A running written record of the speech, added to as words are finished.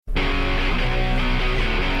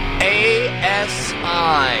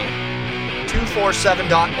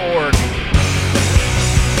ASI247.org.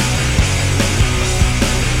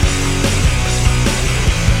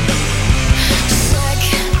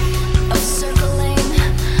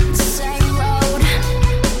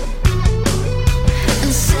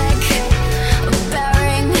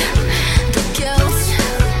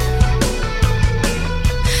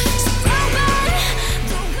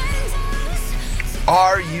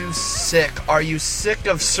 Are you sick? Are you sick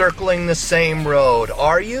of circling the same road?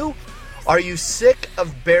 Are you? Are you sick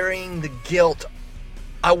of burying the guilt?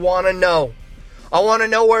 I want to know. I want to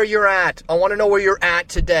know where you're at. I want to know where you're at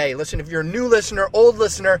today. Listen, if you're a new listener, old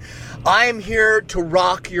listener, I am here to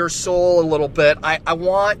rock your soul a little bit. I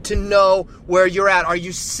want to know where you're at. Are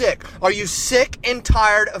you sick? Are you sick and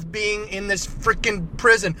tired of being in this freaking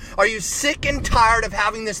prison? Are you sick and tired of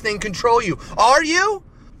having this thing control you? Are you?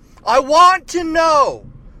 I want to know.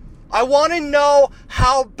 I want to know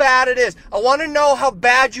how bad it is. I want to know how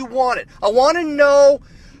bad you want it. I want to know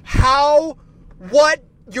what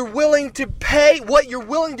you're willing to pay, what you're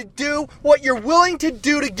willing to do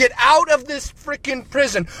to get out of this freaking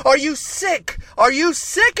prison. Are you sick? Are you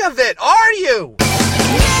sick of it? Are you?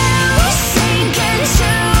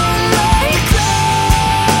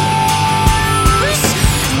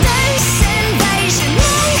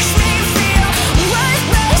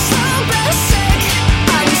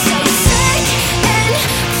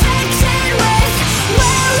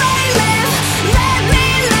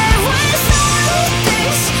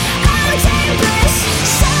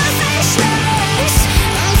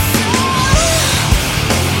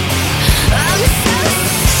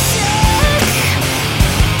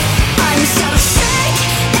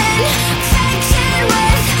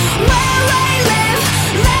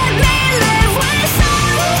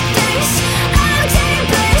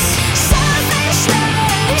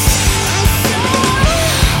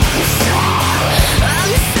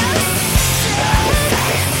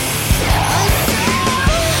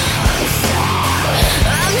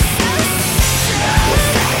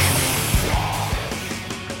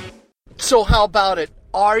 So how about it?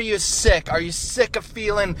 Are you sick? Are you sick of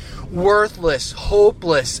feeling worthless,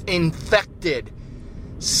 hopeless, infected,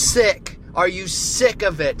 sick? Are you sick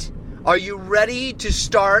of it? Are you ready to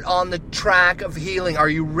start on the track of healing? Are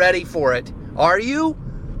you ready for it? Are you?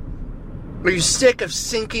 Are you sick of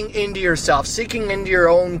sinking into yourself, sinking into your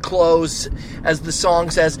own clothes, as the song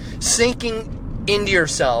says, sinking into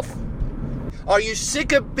yourself? Are you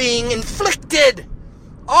sick of being inflicted?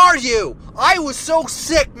 Are you? I was so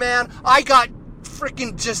sick, man. I got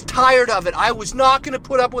freaking just tired of it. I was not going to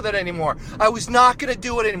put up with it anymore. I was not going to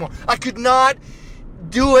do it anymore. I could not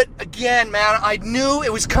do it again, man. I knew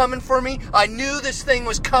it was coming for me. I knew this thing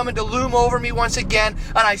was coming to loom over me once again,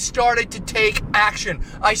 and I started to take action.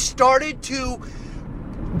 I started to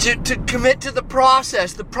commit to the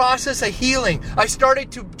process of healing. I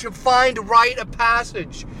started to find a rite of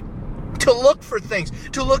passage, to look for things,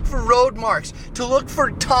 to look for road marks, to look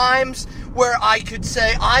for times where I could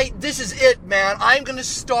say, this is it, man. I'm going to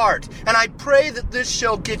start. And I pray that this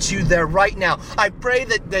show gets you there right now. I pray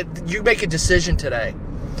that you make a decision today.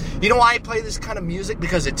 You know why I play this kind of music?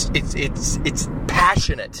 Because it's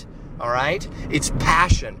passionate. All right? It's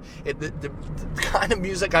passion. The kind of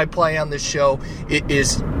music I play on this show, it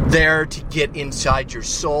is there to get inside your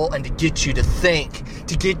soul and to get you to think,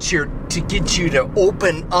 to get you to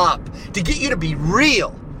open up, to get you to be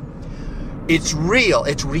real. It's real.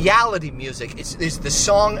 It's reality music. It's the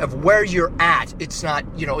song of where you're at. It's not,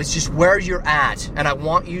 it's just where you're at. And I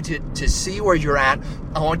want you to see where you're at.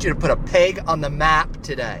 I want you to put a peg on the map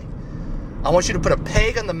today. I want you to put a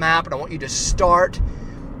peg on the map, and I want you to start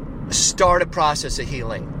a process of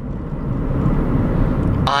healing.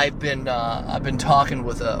 I've been talking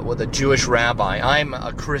with a Jewish rabbi. I'm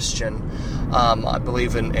a Christian. I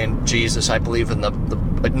believe in Jesus. I believe in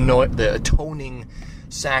the atoning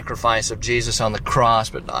sacrifice of Jesus on the cross.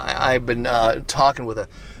 But I've been talking with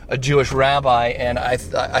a Jewish rabbi, and I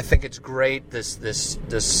think it's great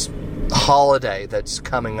this holiday that's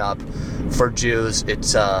coming up for Jews.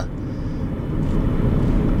 It's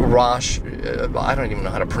Rosh. I don't even know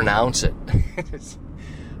how to pronounce it.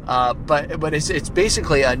 But it's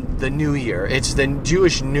basically the New Year. It's the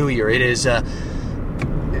Jewish New Year. It is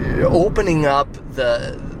opening up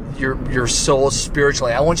your soul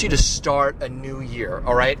spiritually. I want you to start a new year.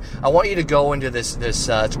 All right. I want you to go into this.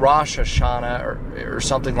 It's Rosh Hashanah or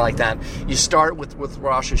something like that. You start with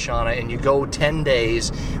Rosh Hashanah and you go 10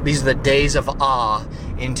 days. These are the days of awe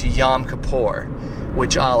into Yom Kippur,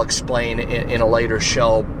 which I'll explain in a later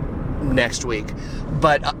show. next week.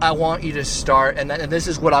 But I want you to start, and this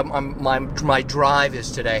is what my drive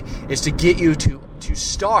is today, is to get you to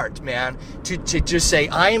start, man, to just say,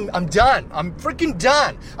 I'm done. I'm freaking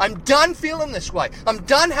done. I'm done feeling this way. I'm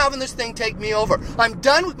done having this thing take me over. I'm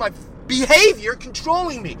done with my behavior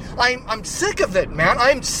controlling me. I'm sick of it, man.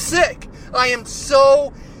 I'm sick. I am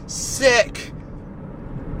so sick.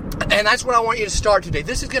 And that's what I want you to start today.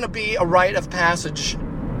 This is going to be a rite of passage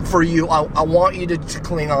for you. I want you to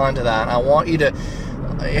cling on to that. I want you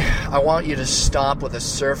to stop with a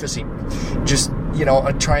surfacey, just,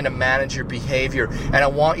 trying to manage your behavior. And I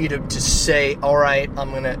want you to say, all right,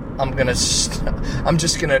 I'm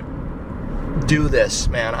just gonna do this,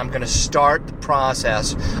 man. I'm gonna start the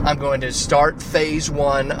process. I'm going to start phase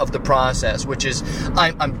 1 of the process, which is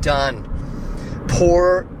I'm done.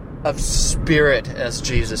 Poor of spirit, as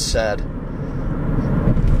Jesus said.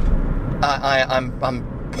 I'm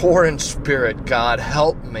poor in spirit. God,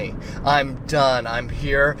 help me. I'm done. I'm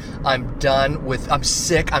here. I'm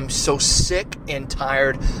sick. I'm so sick and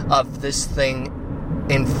tired of this thing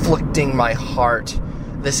inflicting my heart,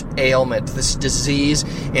 this ailment, this disease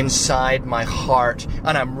inside my heart.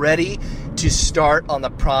 And I'm ready to start on the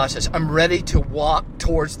process. I'm ready to walk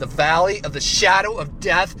towards the valley of the shadow of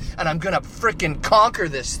death, and I'm going to freaking conquer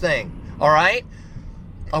this thing. All right?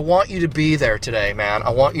 I want you to be there today, man.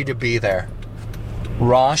 I want you to be there.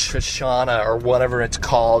 Rosh Hashanah, or whatever it's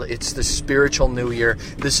called. It's the spiritual new year.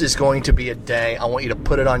 This is going to be a day. I want you to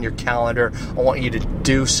put it on your calendar. I want you to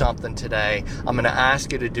do something today. I'm going to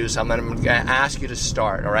ask you to do something. I'm going to ask you to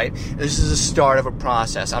start, all right? This is the start of a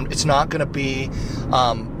process. It's not going to be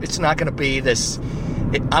this...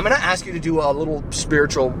 I'm going to ask you to do a little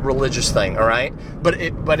spiritual religious thing, all right? But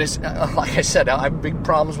it's like I said, I have big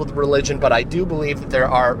problems with religion, but I do believe that there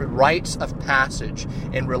are rites of passage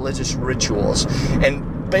in religious rituals.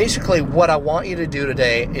 And basically what I want you to do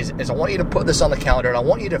today is I want you to put this on the calendar, and I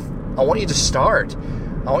want you to start.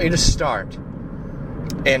 I want you to start.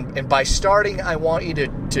 And by starting, I want you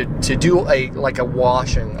to do a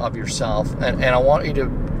washing of yourself. And I want you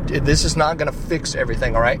to... This is not going to fix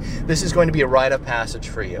everything, all right? This is going to be a rite of passage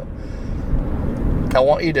for you. I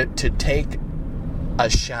want you to take a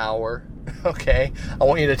shower, okay? I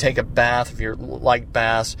want you to take a bath if you like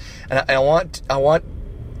baths. And I want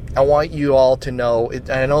you all to know,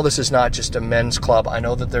 I know this is not just a men's club. I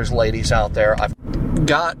know that there's ladies out there. I've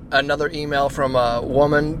got another email from a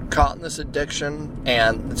woman caught in this addiction,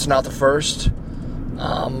 and it's not the first.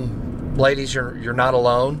 Ladies, you're not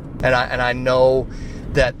alone. And I know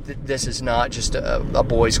that this is not just a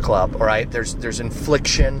boys' club, all right? There's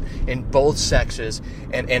infliction in both sexes,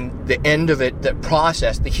 and the end of it, the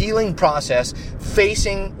process, the healing process,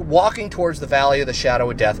 walking towards the valley of the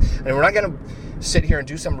shadow of death. And we're not going to sit here and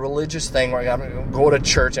do some religious thing where I'm going to go to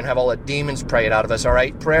church and have all the demons pray it out of us, all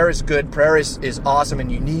right? Prayer is good. Prayer is awesome,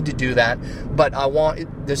 and you need to do that. But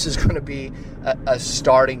this is going to be a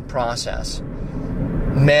starting process.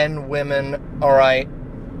 Men, women, all right?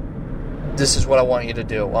 This is what I want you to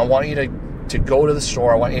do. I want you to go to the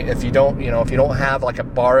store. I want you, if you don't have like a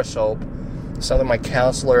bar of soap, something my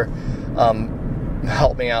counselor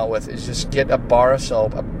helped me out with, is just get a bar of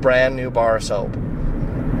soap, a brand new bar of soap.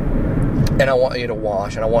 And I want you to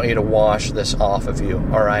wash, and I want you to wash this off of you,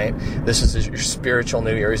 all right? This is your spiritual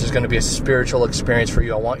new year. This is going to be a spiritual experience for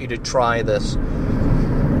you. I want you to try this.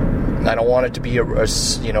 I don't want it to be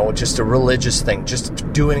just a religious thing, just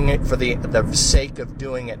doing it for the sake of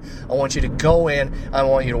doing it. I want you to go in. I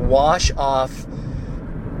want you to wash off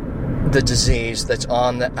the disease that's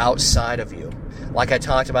on the outside of you, like I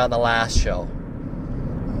talked about in the last show.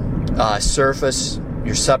 Surface,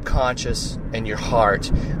 your subconscious, and your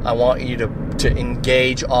heart. I want you to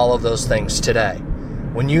engage all of those things today.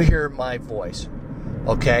 When you hear my voice,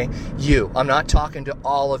 okay? I'm not talking to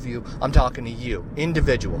all of you. I'm talking to you,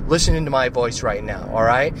 individual, listening to my voice right now, all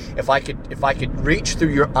right? If I could reach through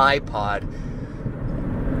your iPod,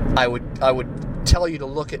 I would tell you to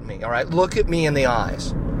look at me, all right? Look at me in the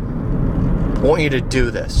eyes. I want you to do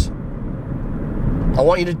this. I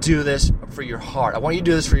want you to do this for your heart. I want you to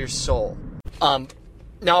do this for your soul.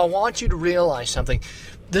 Now I want you to realize something.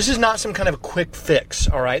 This is not some kind of a quick fix,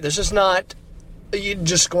 all right? This is not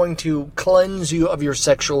just going to cleanse you of your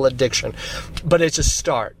sexual addiction, but it's a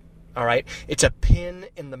start, all right? It's a pin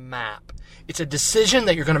in the map. It's a decision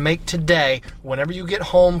that you're going to make today, whenever you get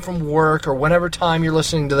home from work or whenever time you're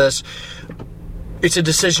listening to this. It's a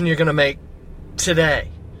decision you're going to make today,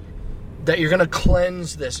 that you're going to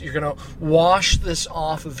cleanse this. You're going to wash this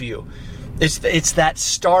off of you. It's that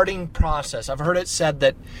starting process. I've heard it said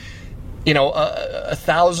that You know, a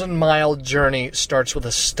 1,000-mile journey starts with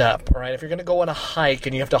a step, all right? If you're going to go on a hike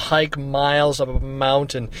and you have to hike miles up a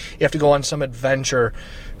mountain, you have to go on some adventure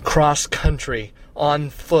cross-country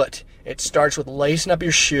on foot. It starts with lacing up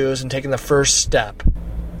your shoes and taking the first step.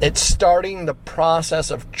 It's starting the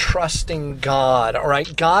process of trusting God, all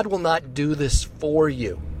right? God will not do this for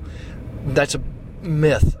you. That's a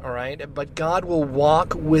myth, all right? But God will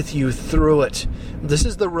walk with you through it. This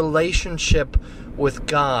is the relationship with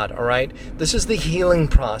God, all right? This is the healing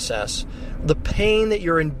process. The pain that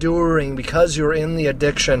you're enduring because you're in the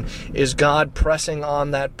addiction is God pressing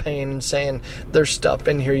on that pain and saying, there's stuff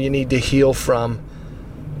in here you need to heal from.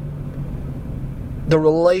 The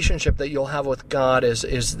relationship that you'll have with God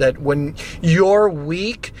is that when you're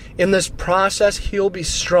weak in this process, He'll be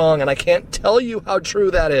strong. And I can't tell you how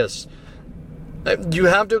true that is. You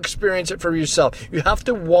have to experience it for yourself. You have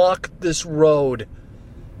to walk this road.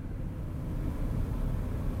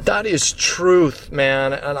 That is truth,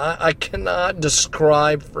 man, and I cannot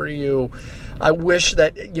describe for you. I wish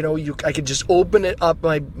that, you know, I could just open it up,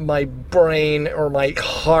 my brain or my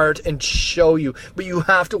heart, and show you. But you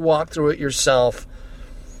have to walk through it yourself.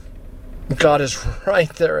 God is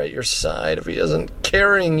right there at your side if He isn't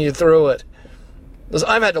carrying you through it. Because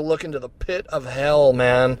I've had to look into the pit of hell,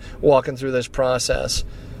 man, walking through this process.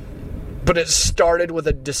 But it started with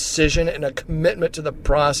a decision and a commitment to the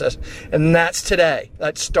process. And that's today.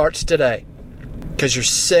 That starts today. Because you're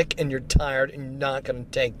sick and you're tired and you're not going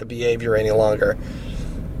to take the behavior any longer.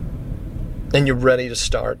 And you're ready to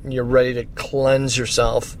start. And you're ready to cleanse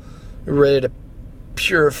yourself. You're ready to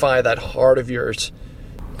purify that heart of yours.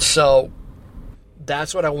 So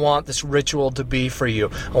that's what I want this ritual to be for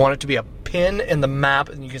you. I want it to be a pin in the map.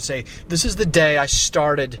 And you can say, this is the day I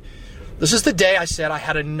started. This is the day I said I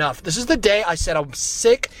had enough. This is the day I said I'm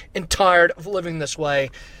sick and tired of living this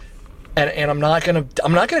way, and I'm not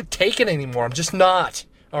gonna take it anymore. I'm just not.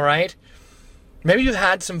 All right. Maybe you've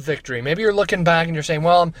had some victory. Maybe you're looking back and you're saying,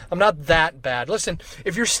 well, I'm not that bad. Listen,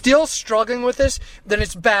 if you're still struggling with this, then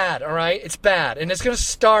it's bad. All right, it's bad, and it's gonna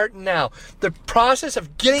start now. The process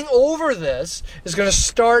of getting over this is gonna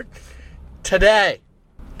start today.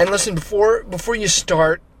 And listen, before you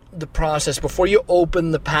start the process, before you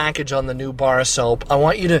open the package on the new bar of soap, I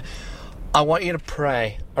want you to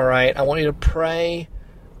pray, all right? I want you to pray.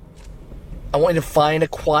 I want you to find a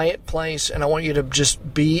quiet place, and I want you to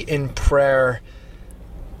just be in prayer.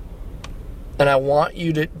 And I want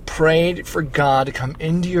you to pray for God to come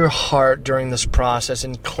into your heart during this process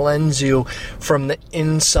and cleanse you from the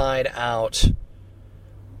inside out.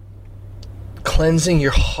 Cleansing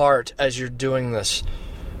your heart as you're doing this,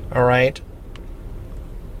 all right?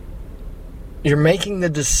 You're making the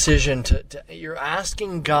decision you're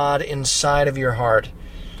asking God inside of your heart.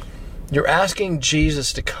 You're asking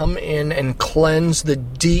Jesus to come in and cleanse the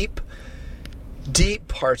deep, deep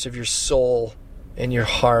parts of your soul and your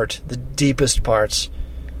heart, the deepest parts.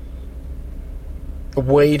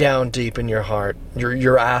 Way down deep in your heart.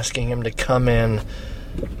 You're asking Him to come in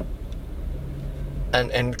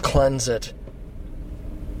and cleanse it.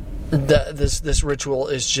 This ritual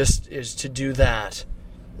is to do that.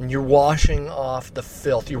 And you're washing off the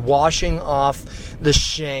filth. You're washing off the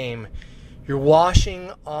shame. You're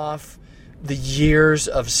washing off the years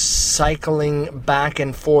of cycling back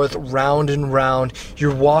and forth, round and round.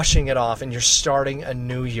 You're washing it off, and you're starting a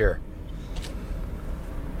new year.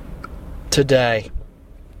 Today,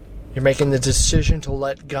 you're making the decision to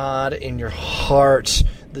let God in your heart.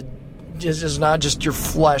 This is not just your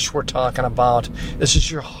flesh we're talking about. This is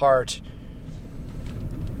your heart.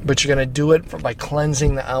 But you're going to do it by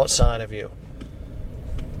cleansing the outside of you.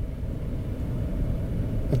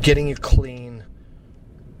 Getting you clean.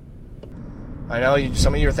 I know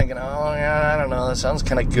some of you are thinking, oh, yeah, I don't know, that sounds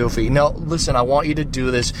kind of goofy. No, listen, I want you to do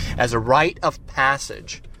this as a rite of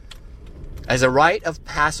passage. As a rite of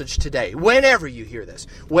passage today. Whenever you hear this,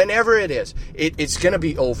 whenever it is, it's going to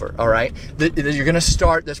be over, all right? You're going to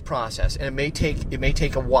start this process, and it may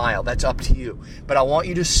take a while. That's up to you. But I want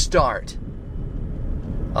you to start.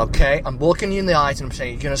 Okay? I'm looking you in the eyes and I'm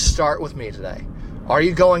saying, you're going to start with me today. Are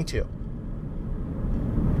you going to?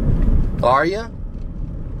 Are you?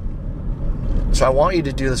 So I want you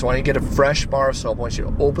to do this. I want you to get a fresh bar of soap. I want you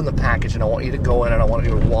to open the package, and I want you to go in and I want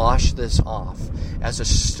you to wash this off as a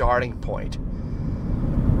starting point.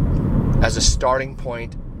 As a starting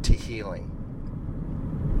point to healing.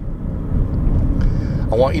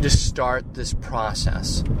 I want you to start this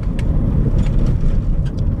process.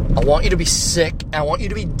 I want you to be sick. I want you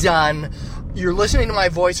to be done. You're listening to my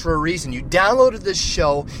voice for a reason. You downloaded this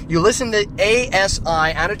show. You listened to ASI,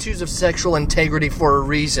 Attitudes of Sexual Integrity, for a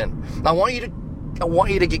reason. I want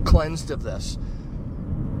you to get cleansed of this.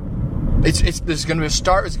 It's going to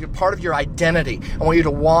start. It's part of your identity. I want you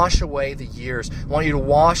to wash away the years. I want you to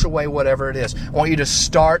wash away whatever it is. I want you to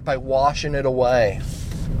start by washing it away.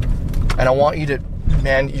 And I want you to,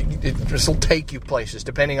 this will take you places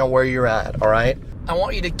depending on where you're at, all right? I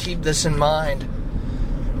want you to keep this in mind.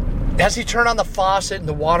 As you turn on the faucet and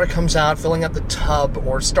the water comes out, filling up the tub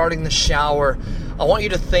or starting the shower, I want you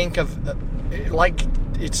to think of like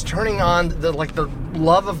it's turning on, like the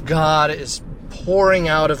love of God is pouring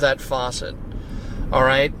out of that faucet. All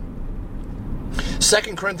right?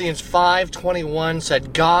 2 Corinthians 5:21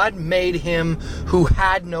 said, God made him who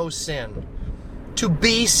had no sin to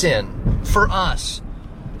be sin for us,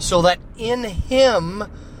 so that in him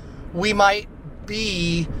we might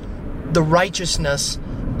be the righteousness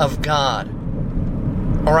of God.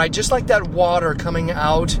 All right? Just like that water coming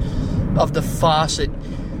out of the faucet,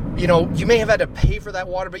 you know, you may have had to pay for that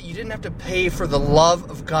water, but you didn't have to pay for the love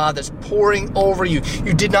of God that's pouring over you.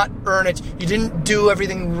 You did not earn it. You didn't do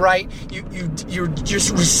everything right. You're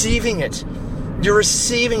just receiving it. You're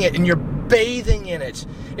receiving it and you're bathing in it.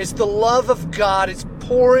 It's the love of God. It's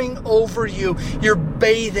pouring over you. You're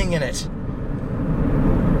bathing in it.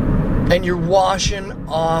 And you're washing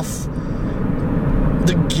off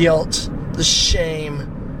the guilt, the shame,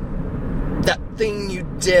 that thing you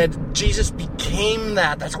did. Jesus became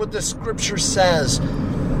that. That's what the scripture says.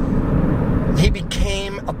 He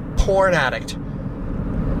became a porn addict.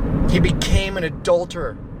 He became an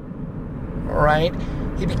adulterer. All right?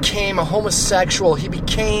 He became a homosexual. He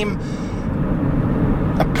became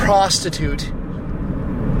a prostitute.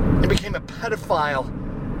 He became a pedophile.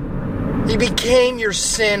 He became your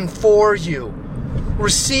sin for you.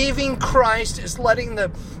 Receiving Christ is letting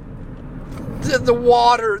the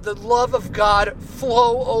water, the love of God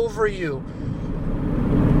flow over you.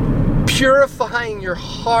 Purifying your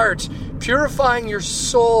heart, purifying your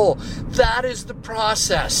soul. That is the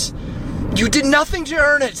process. You did nothing to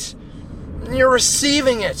earn it. You're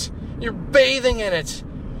receiving it. You're bathing in it.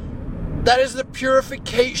 That is the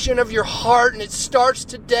purification of your heart, and it starts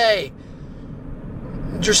today.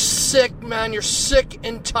 You're sick, man. You're sick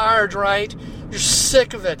and tired, right? You're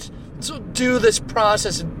sick of it. So do this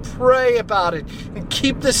process and pray about it and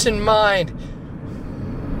keep this in mind.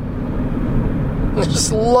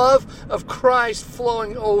 This love of Christ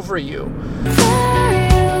flowing over you.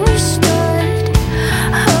 There you stood,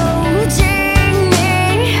 holding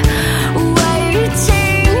me, waiting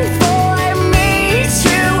for me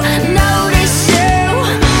to notice you.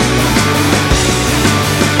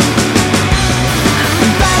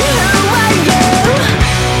 But who are you?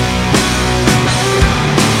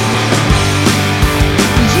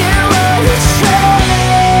 You are the truth.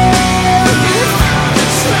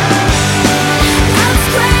 I'm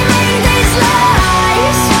screaming these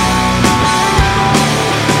lies.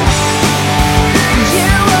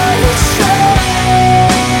 You are the truth.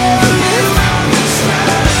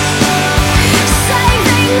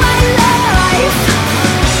 Saving my life.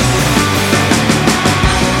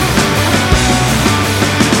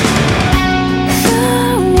 The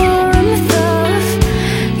warmth of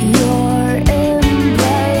your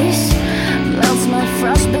embrace melts my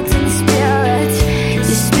frostbitten spirit.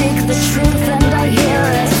 You speak the truth and I hear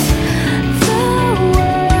it. The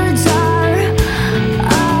words are,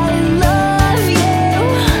 I love you,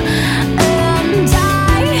 and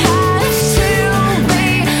I have to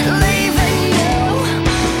believe in you.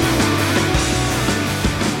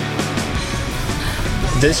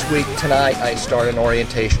 This week, tonight, I start an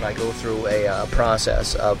orientation. I go through a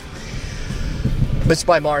process of, it's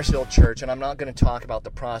by Marsville Church, and I'm not going to talk about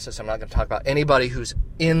the process. I'm not going to talk about anybody who's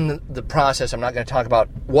in the process. I'm not going to talk about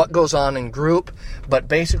what goes on in group, but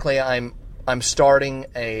basically, I'm starting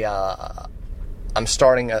a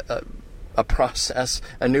process,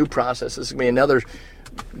 a new process. This is going to be another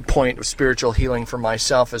point of spiritual healing for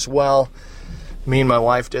myself as well. Me and my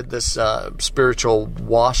wife did this spiritual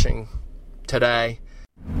washing today.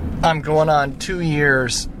 I'm going on 2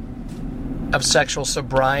 years of sexual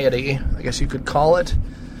sobriety, I guess you could call it.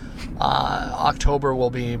 October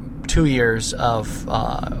will be 2 years of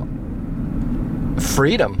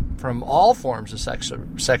freedom from all forms of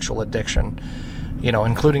sexual addiction, you know,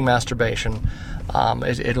 including masturbation.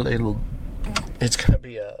 It's going to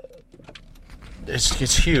be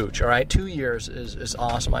it's huge, all right? 2 years is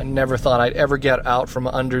awesome. I never thought I'd ever get out from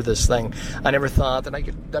under this thing. I never thought that I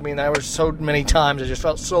could. I mean, there were so many times I just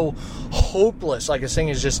felt so hopeless, like this thing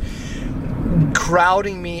is just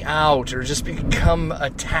crowding me out or just become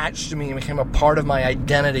attached to me and became a part of my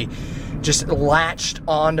identity. just latched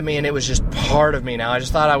onto me, and it was just part of me now. I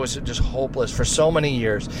just thought I was just hopeless for so many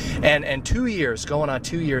years. And 2 years, going on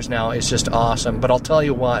 2 years now, is just awesome. But I'll tell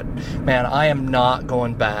you what, man, I am not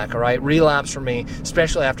going back, all right? Relapse for me,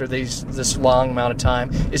 especially after this long amount of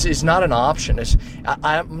time, is not an option.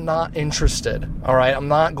 I'm not interested, all right? I'm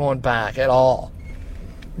not going back at all.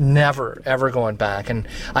 Never, ever going back. And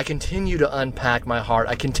I continue to unpack my heart.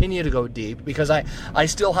 I continue to go deep because I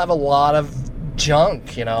still have a lot of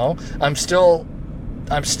junk, you know. I'm still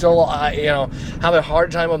you know, have a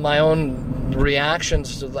hard time with my own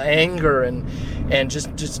reactions to the anger and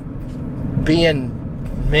just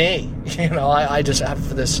being me, you know. I just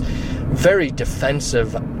have this very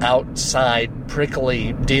defensive, outside,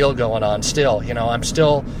 prickly deal going on still, you know. I'm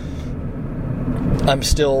still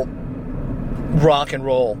rock and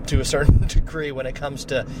roll to a certain degree when it comes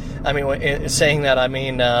to, I mean, saying that, I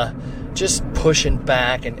mean, just pushing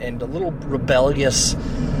back and a little rebellious.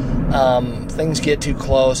 Things get too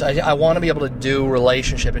close. I want to be able to do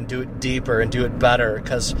relationship and do it deeper and do it better,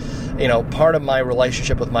 because, you know, part of my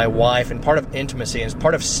relationship with my wife and part of intimacy and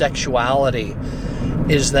part of sexuality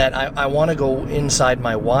is that I want to go inside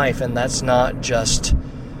my wife, and that's not just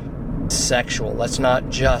sexual. That's not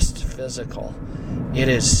just physical. It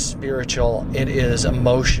is spiritual. It is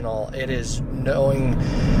emotional. It is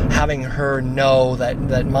having her know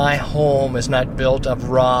that my home is not built of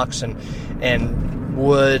rocks and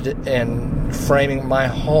wood and framing. My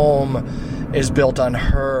home is built on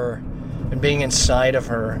her and being inside of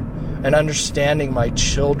her and understanding my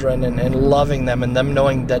children and loving them, and them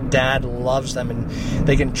knowing that Dad loves them and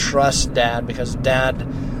they can trust Dad because Dad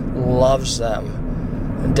loves them.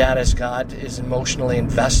 Dad is emotionally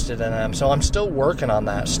invested in them. So I'm still working on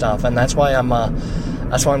that stuff, and that's why I'm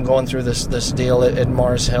going through this deal at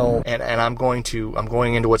Mars Hill, and I'm going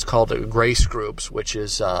into what's called grace groups, which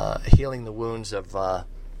is healing the wounds of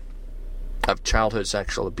childhood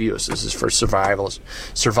sexual abuse. This is for survivors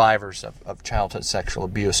of childhood sexual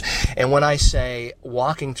abuse. And when I say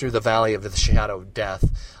walking through the valley of the shadow of death,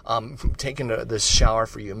 taking this shower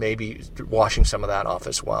for you, maybe washing some of that off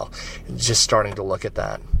as well, just starting to look at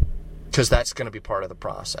that, because that's going to be part of the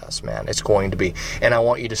process, man. It's going to be, and I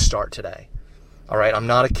want you to start today. All right, I'm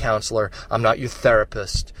not a counselor. I'm not your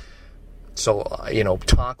therapist. So, you know,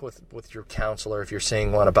 talk with your counselor if you're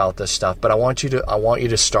seeing one about this stuff. But I want you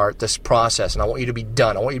to start this process, and I want you to be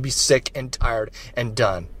done. I want you to be sick and tired and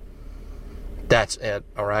done. That's it,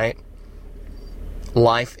 all right?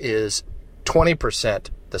 Life is 20%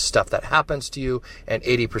 the stuff that happens to you, and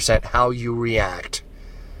 80% how you react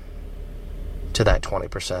to that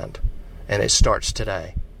 20%. And it starts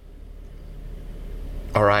today.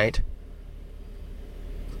 All right?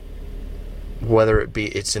 Whether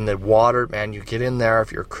it's in the water, man, you get in there.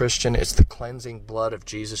 If you're a Christian, it's the cleansing blood of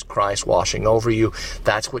Jesus Christ washing over you.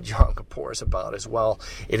 That's what Yom Kippur is about as well.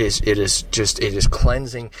 It is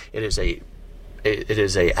cleansing. It is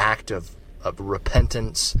a act of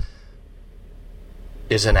repentance.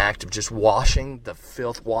 Is an act of just washing the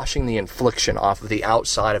filth, washing the infliction off of the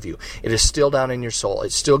outside of you. It is still down in your soul.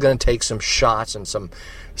 It's still going to take some shots and some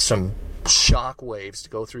shock waves to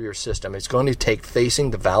go through your system. It's going to take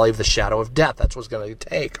facing the valley of the shadow of death. That's what it's going to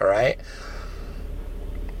take, all right?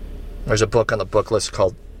 There's a book on the book list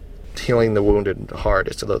called Healing the Wounded Heart.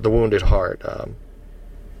 It's the Wounded Heart,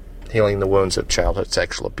 Healing the Wounds of Childhood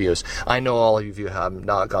Sexual Abuse. I know all of you have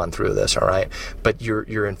not gone through this, all right? But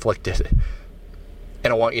you're inflicted.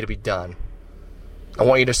 And I want you to be done. I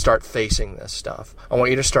want you to start facing this stuff. I want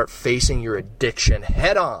you to start facing your addiction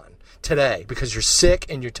head on today, because you're sick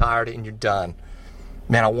and you're tired and you're done.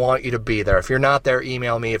 Man, I want you to be there. If you're not there,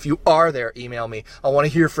 email me. If you are there, email me. I want to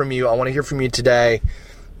hear from you. I want to hear from you today.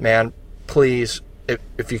 Man, please,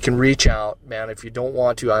 if you can reach out, man. If you don't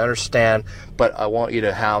want to, I understand, but I want you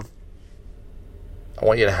to have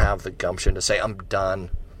the gumption to say, I'm done.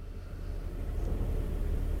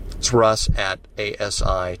 It's Russ at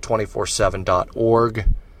asi247.org.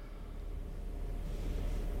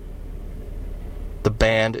 The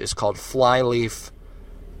band is called Flyleaf.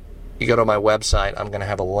 You go to my website, I'm going to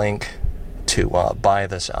have a link to buy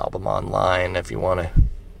this album online if you want to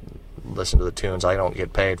listen to the tunes. I don't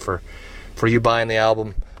get paid for you buying the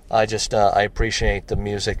album. I just I appreciate the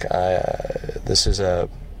music. The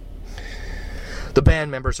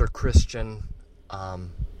band members are Christian.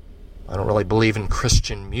 I don't really believe in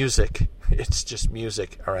Christian music. It's just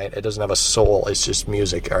music, all right? It doesn't have a soul. It's just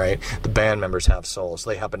music, all right? The band members have souls.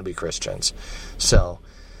 They happen to be Christians. So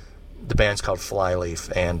the band's called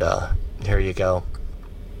Flyleaf, and here you go.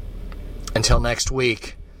 Until next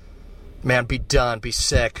week, man, be done, be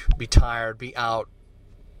sick, be tired, be out.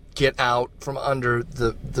 Get out from under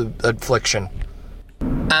the affliction.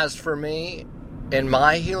 As for me, in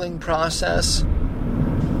my healing process,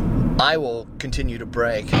 I will continue to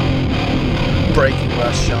break. Breaking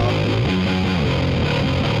Russ Shaw.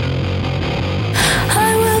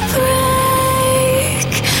 I will break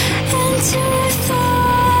into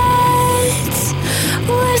thoughts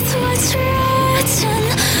with what's written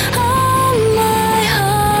on my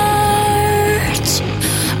heart.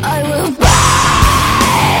 I will break.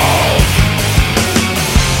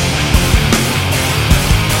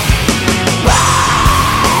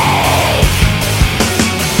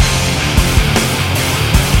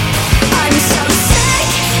 I'm so sick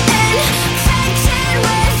and infected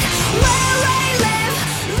with where I live.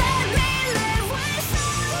 Let me live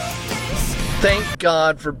without this. Thank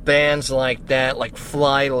God for bands like that, like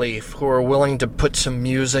Flyleaf, who are willing to put some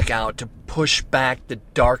music out to push back the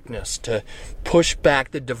darkness, to push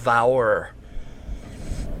back the devourer.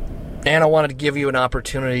 And I wanted to give you an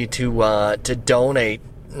opportunity to donate,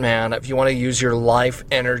 man. If you want to use your life,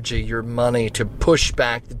 energy, your money to push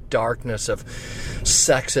back the darkness of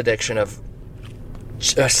sex addiction, of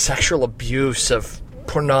sexual abuse, of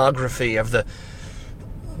pornography, of the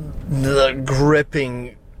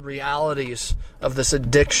gripping realities of this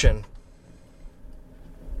addiction.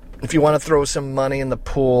 If you want to throw some money in the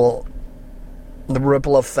pool, the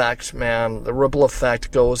ripple effect, man, the ripple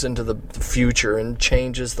effect goes into the future and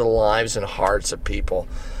changes the lives and hearts of people.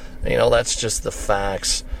 You know, that's just the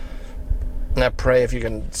facts. And I pray if you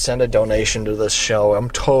can send a donation to this show. I'm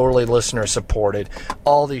totally listener supported.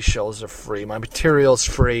 All these shows are free. My material's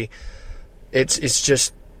free. It's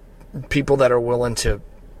just people that are willing to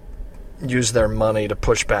use their money to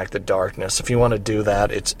push back the darkness. If you want to do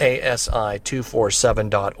that, it's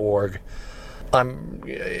asi247.org.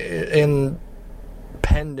 I'm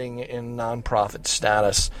pending in nonprofit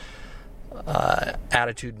status.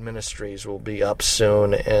 Attitude Ministries will be up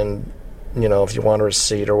soon, and you know, if you want a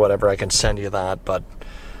receipt or whatever, I can send you that. But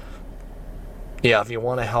yeah, if you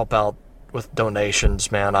want to help out with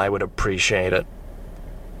donations, man, I would appreciate it.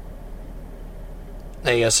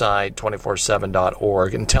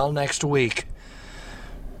 ASI247.org. Until next week.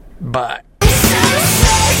 Bye.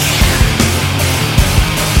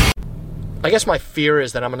 I guess my fear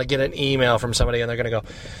is that I'm going to get an email from somebody and they're going to go,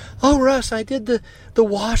 "Oh, Russ, I did the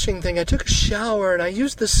washing thing. I took a shower and I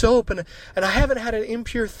used the soap and I haven't had an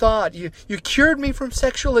impure thought. You cured me from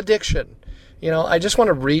sexual addiction." You know, I just want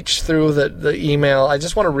to reach through the email. I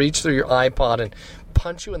just want to reach through your iPod and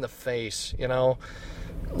punch you in the face, you know.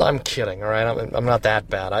 I'm kidding, all right? I'm not that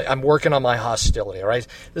bad. I'm working on my hostility, all right?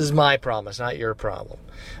 This is my promise, not your problem.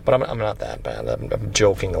 But I'm not that bad. I'm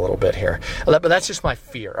joking a little bit here. But that's just my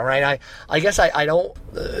fear, all right? I guess I don't...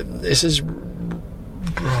 this is...